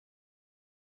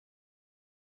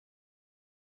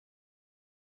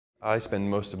I spend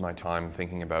most of my time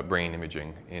thinking about brain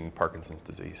imaging in Parkinson's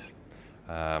disease.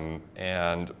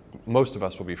 And most of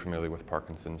us will be familiar with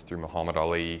Parkinson's through Muhammad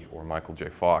Ali or Michael J.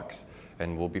 Fox,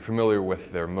 and we'll be familiar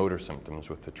with their motor symptoms,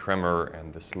 with the tremor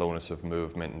and the slowness of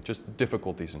movement and just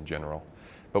difficulties in general.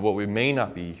 But what we may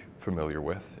not be familiar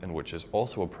with, and which is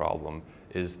also a problem,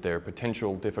 is their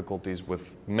potential difficulties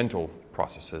with mental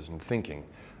processes and thinking.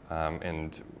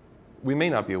 And we may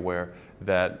not be aware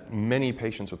that many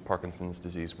patients with Parkinson's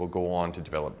disease will go on to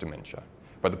develop dementia.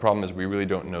 But the problem is we really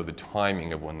don't know the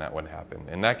timing of when that would happen.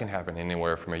 And that can happen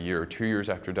anywhere from a year or 2 years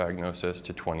after diagnosis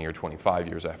to 20 or 25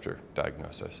 years after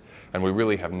diagnosis. And we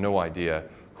really have no idea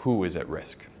who is at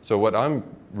risk. So what I'm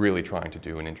really trying to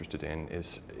do and interested in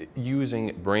is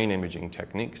using brain imaging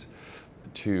techniques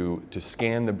to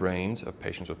scan the brains of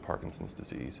patients with Parkinson's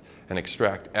disease and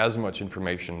extract as much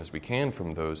information as we can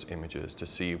from those images to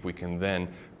see if we can then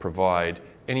provide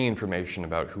any information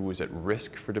about who is at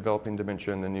risk for developing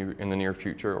dementia in the near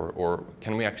future, or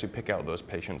can we actually pick out those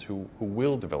patients who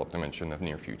will develop dementia in the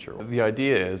near future. The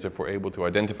idea is if we're able to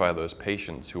identify those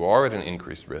patients who are at an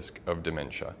increased risk of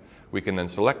dementia, we can then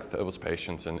select those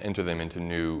patients and enter them into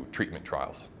new treatment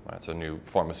trials. Right? So new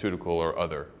pharmaceutical or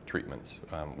other treatments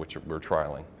which we're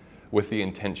trialing with the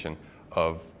intention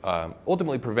of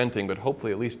ultimately preventing, but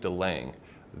hopefully at least delaying,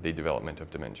 the development of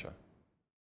dementia.